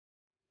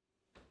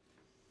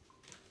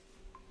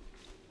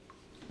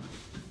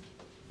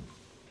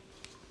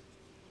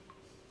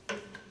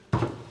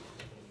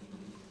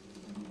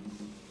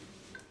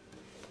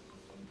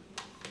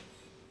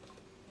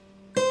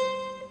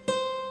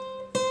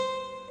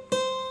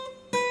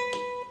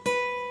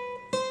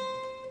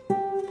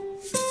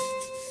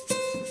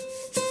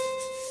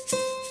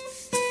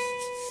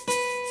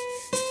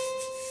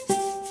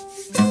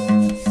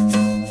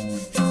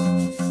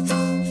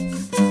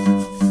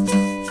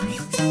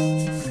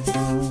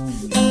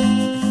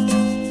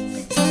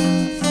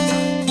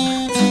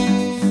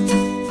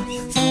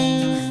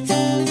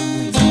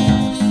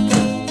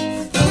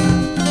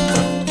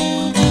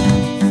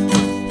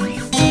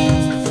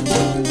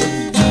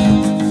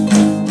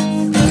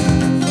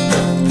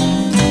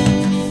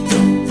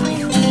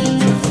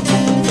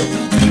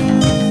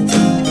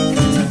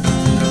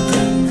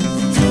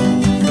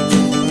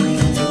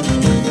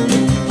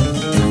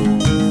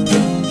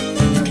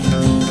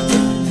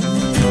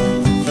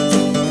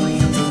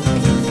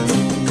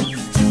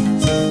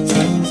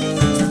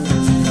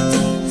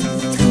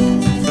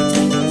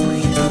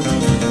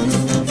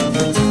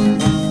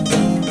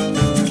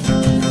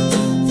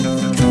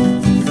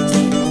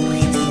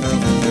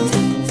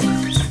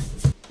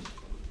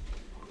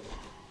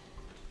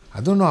I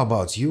don't know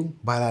about you,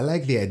 but I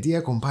like the idea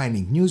of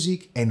combining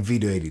music and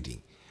video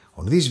editing.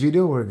 On this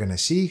video we're gonna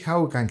see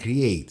how we can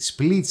create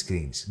split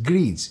screens,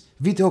 grids,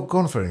 video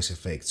conference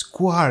effects,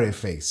 choir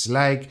effects,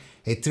 like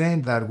a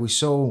trend that we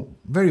saw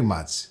very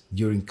much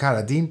during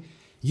quarantine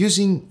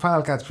using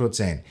Final Cut Pro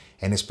 10,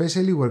 and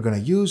especially we're gonna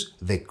use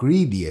the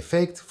greedy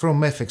effect from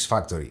FX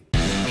Factory.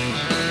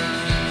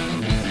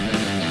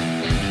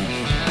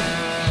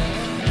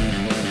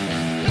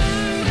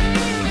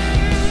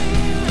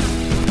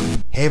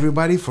 Hey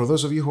everybody, for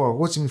those of you who are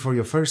watching me for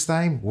your first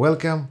time,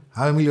 welcome.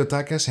 I'm Emilio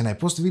Takas and I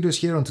post videos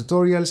here on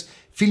tutorials,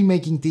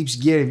 filmmaking tips,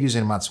 gear reviews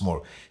and much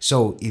more.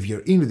 So if you're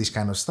into this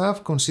kind of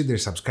stuff, consider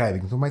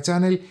subscribing to my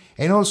channel,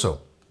 and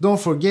also don't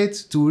forget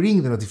to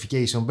ring the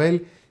notification bell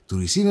to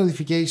receive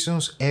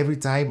notifications every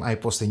time I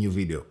post a new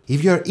video.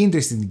 If you are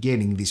interested in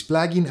getting this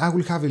plugin, I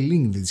will have a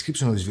link in the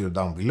description of this video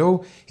down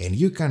below, and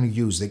you can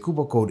use the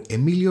coupon code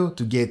Emilio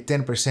to get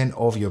 10%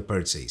 off your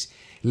purchase.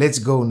 Let's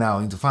go now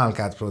into Final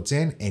Cut Pro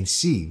 10 and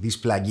see this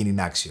plugin in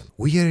action.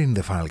 We are in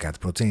the Final Cut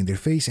Pro 10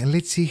 interface and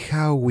let's see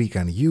how we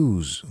can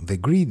use the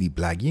greedy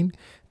plugin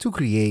to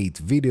create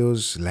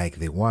videos like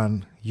the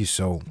one you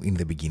saw in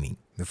the beginning.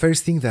 The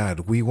first thing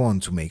that we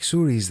want to make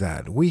sure is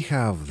that we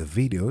have the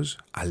videos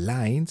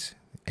aligned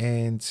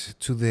and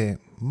to the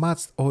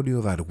matched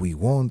audio that we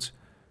want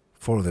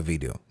for the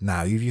video.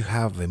 Now, if you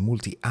have a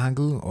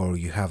multi-angle or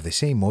you have the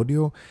same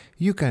audio,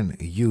 you can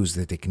use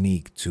the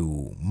technique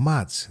to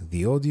match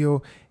the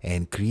audio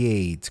and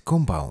create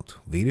compound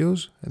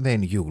videos.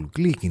 Then you will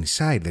click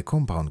inside the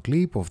compound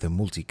clip of the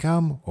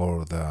multicam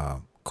or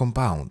the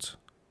compound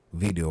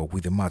video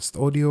with the matched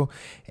audio,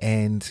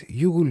 and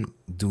you will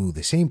do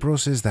the same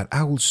process that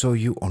I will show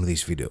you on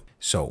this video.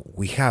 So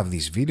we have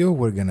this video,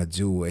 we're gonna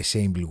do a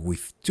sample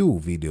with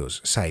two videos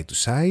side to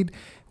side.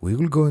 We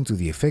will go into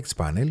the effects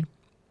panel.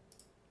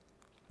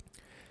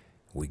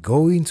 We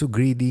go into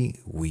greedy,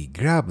 we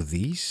grab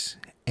this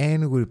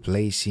and we're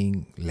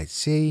placing, let's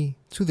say,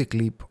 to the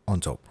clip on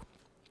top.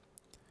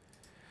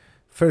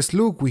 First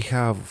look, we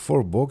have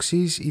 4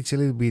 boxes. It's a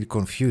little bit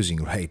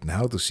confusing right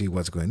now to see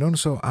what's going on,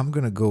 so I'm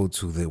gonna go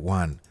to the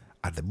one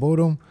at the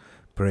bottom,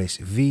 press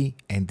V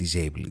and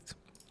disable it.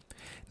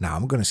 Now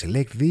I'm gonna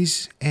select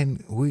this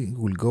and we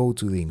will go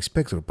to the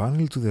inspector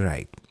panel to the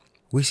right.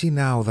 We see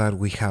now that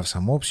we have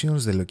some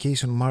options. The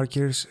location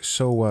markers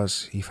show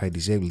us, if I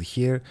disable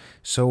here,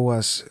 show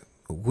us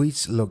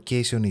which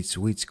location is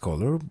which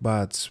color,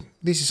 but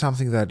this is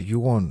something that you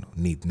won't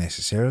need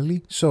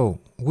necessarily. So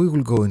we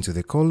will go into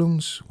the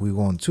columns, we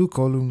want 2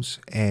 columns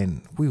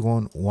and we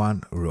want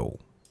 1 row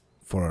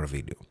for our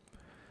video.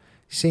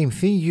 Same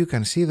thing, you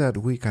can see that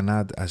we can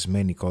add as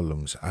many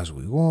columns as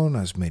we want,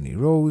 as many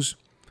rows.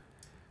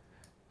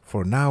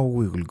 For now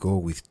we will go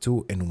with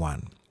 2 and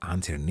 1.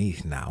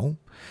 Underneath now,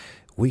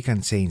 we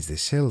can change the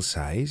cell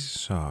size,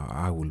 so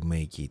I will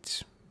make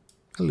it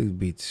a little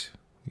bit,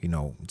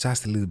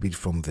 just a little bit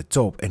from the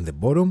top and the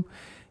bottom,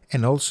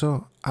 and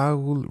also I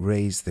will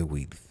raise the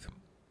width.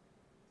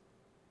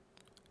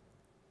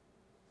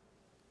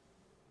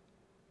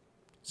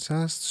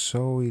 Just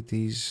so it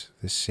is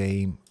the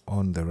same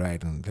on the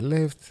right and the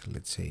left.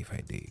 Let's say if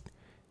I did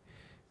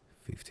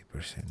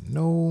 50%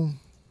 no,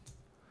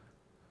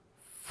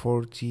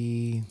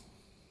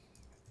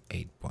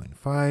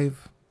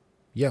 48.5,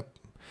 yep.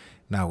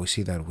 Now we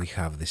see that we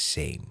have the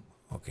same.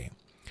 Okay,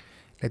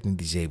 let me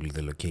disable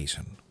the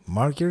location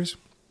markers.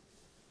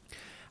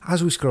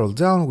 As we scroll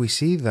down, we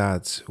see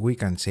that we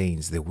can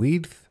change the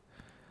width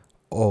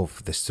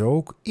of the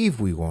stroke. If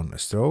we want a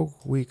stroke,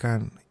 we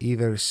can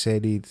either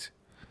set it,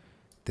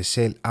 the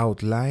cell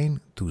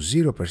outline, to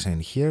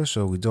 0% here,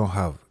 so we don't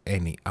have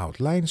any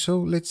outline. So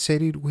let's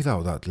set it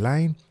without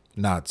outline,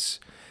 not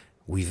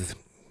with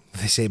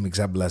the same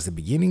example as the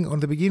beginning. On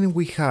the beginning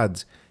we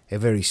had a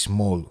very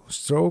small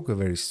stroke, a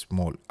very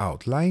small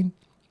outline.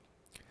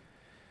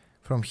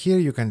 From here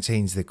you can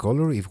change the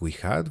color if we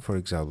had, for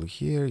example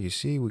here you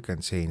see we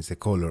can change the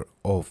color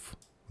of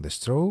the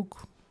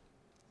stroke.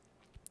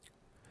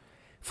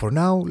 For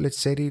now let's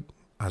set it,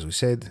 as we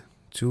said,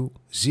 to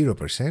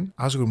 0%.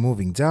 As we're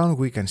moving down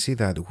we can see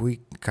that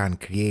we can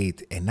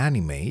create an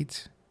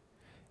animate,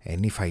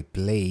 and if I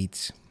play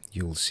it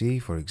you'll see,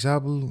 for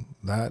example,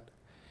 that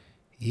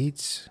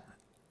it's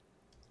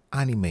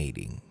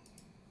animating.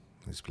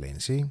 Let's play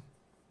and see.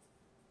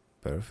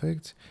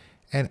 Perfect.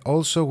 And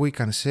also we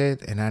can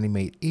set an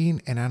animate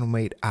in and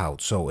animate out,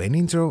 so an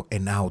intro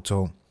and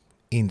outro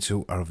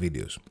into our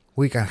videos.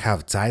 We can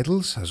have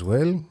titles as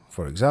well,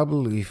 for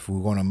example if we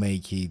want to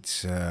make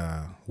it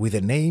with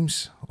the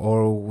names,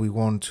 or we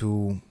want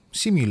to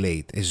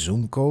simulate a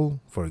Zoom call,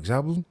 for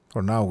example.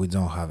 For now we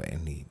don't have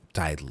any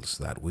titles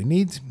that we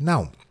need.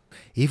 Now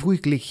if we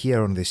click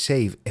here on the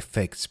Save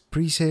Effects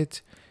preset,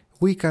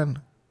 we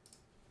can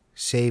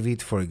save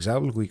it. For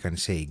example, we can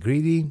say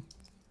greedy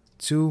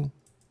to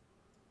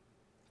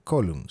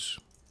columns.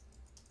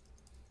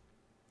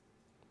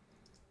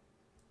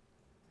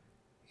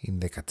 In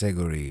the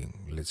category,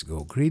 let's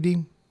go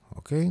greedy.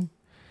 Okay.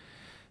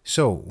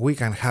 So we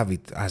can have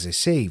it as a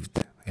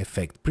saved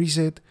effect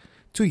preset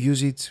to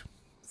use it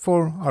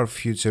for our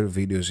future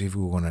videos if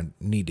we want to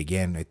need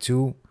again a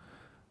two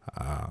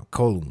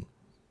column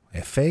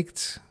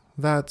effect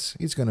that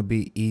it's going to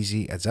be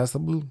easy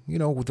adjustable, you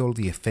know, with all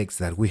the effects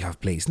that we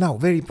have placed. Now,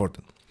 very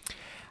important,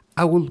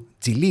 I will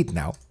delete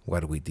now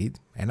what we did,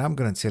 and I'm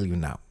going to tell you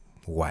now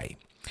why.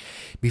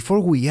 Before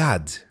we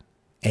add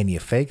any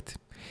effect,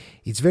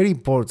 it's very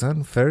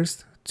important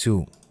first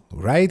to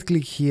right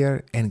click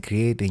here and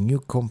create a new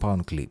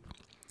compound clip.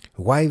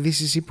 Why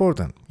this is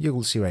important, you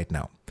will see right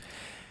now.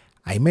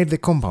 I made the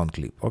compound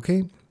clip,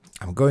 okay?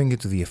 I'm going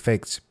into the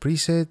effects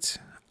presets.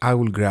 I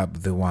will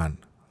grab the one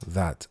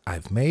that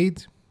I've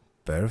made.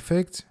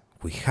 Perfect.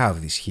 We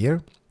have this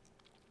here.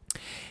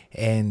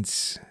 And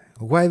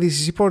why this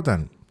is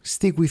important?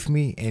 Stick with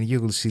me and you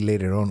will see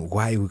later on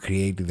why we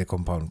created the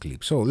compound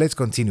clip. So let's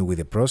continue with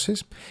the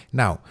process.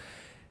 Now,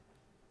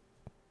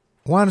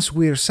 once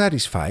we're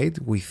satisfied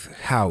with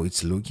how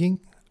it's looking,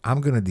 I'm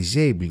going to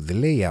disable the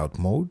layout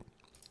mode.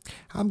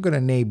 I'm going to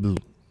enable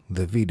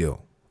the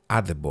video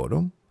at the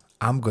bottom.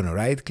 I'm going to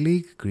right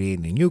click, create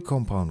a new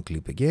compound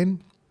clip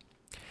again.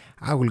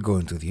 I will go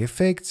into the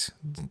effects,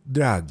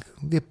 drag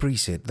the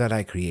preset that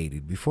I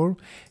created before,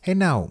 and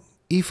now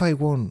if I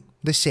want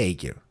the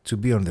shaker to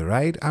be on the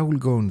right, I will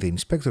go in the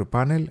inspector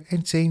panel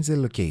and change the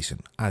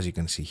location, as you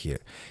can see here.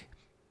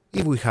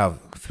 If we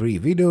have 3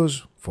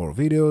 videos, 4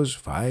 videos,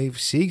 5,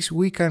 6,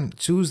 we can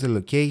choose the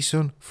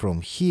location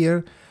from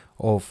here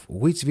of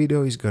which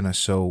video is gonna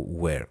show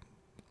where.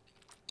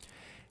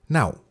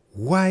 Now,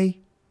 why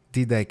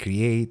did I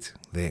create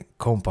the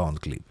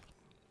compound clip?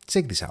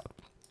 Check this out.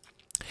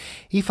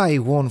 If I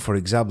want, for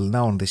example,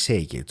 now on the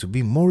shaker to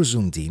be more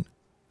zoomed in,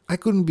 I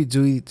couldn't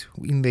do it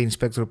in the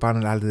inspector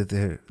panel under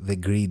the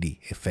greedy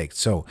effect.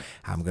 So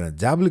I'm gonna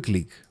double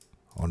click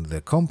on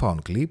the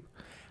compound clip.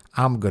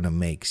 I'm gonna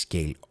make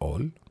scale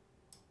all.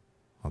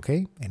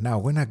 Okay, and now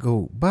when I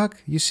go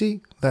back, you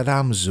see that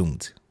I'm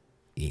zoomed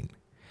in.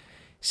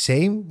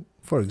 Same,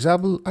 for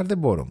example, at the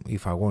bottom.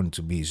 If I want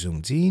to be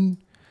zoomed in,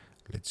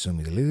 let's zoom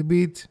it a little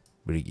bit,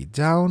 bring it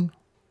down.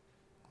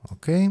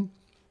 Okay,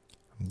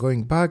 I'm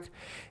going back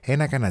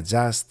and I can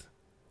adjust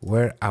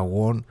where I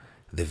want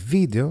the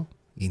video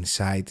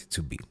inside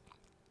to be.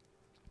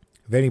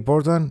 Very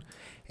important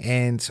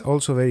and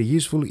also very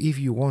useful if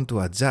you want to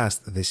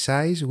adjust the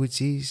size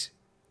which is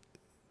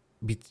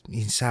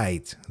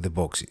inside the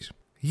boxes.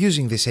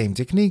 Using the same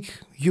technique,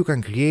 you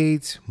can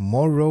create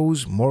more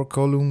rows, more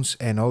columns,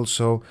 and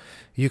also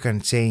you can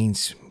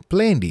change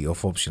plenty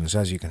of options.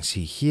 As you can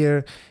see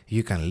here,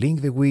 you can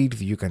link the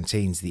width, you can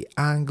change the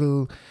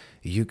angle,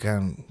 you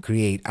can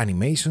create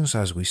animations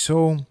as we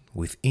saw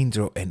with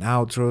intro and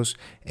outros.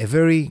 A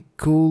very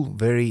cool,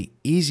 very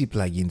easy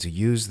plugin to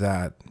use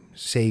that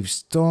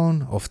saves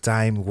ton of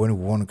time when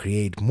we want to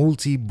create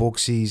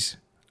multi-boxes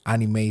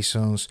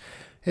animations,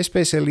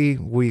 especially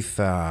with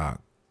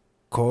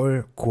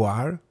quar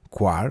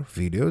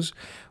videos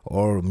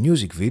or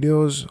music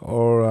videos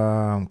or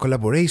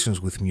collaborations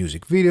with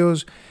music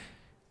videos,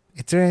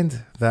 a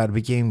trend that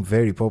became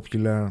very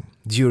popular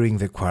during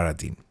the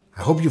quarantine.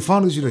 I hope you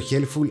found this video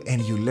helpful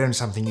and you learned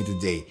something new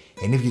today.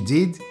 And if you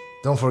did,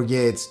 don't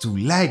forget to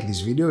like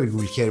this video, it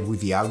will help with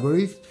the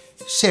algorithm.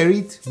 Share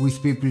it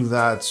with people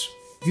that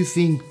you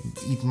think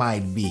it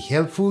might be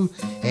helpful.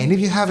 And if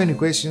you have any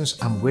questions,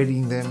 I'm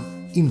waiting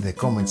them in the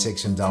comment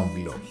section down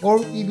below. Or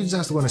if you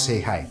just want to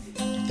say hi.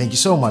 Thank you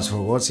so much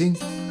for watching.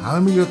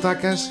 I'm Emilio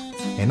Takas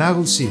and I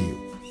will see you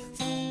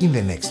in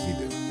the next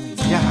video.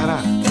 Γεια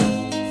χαρά!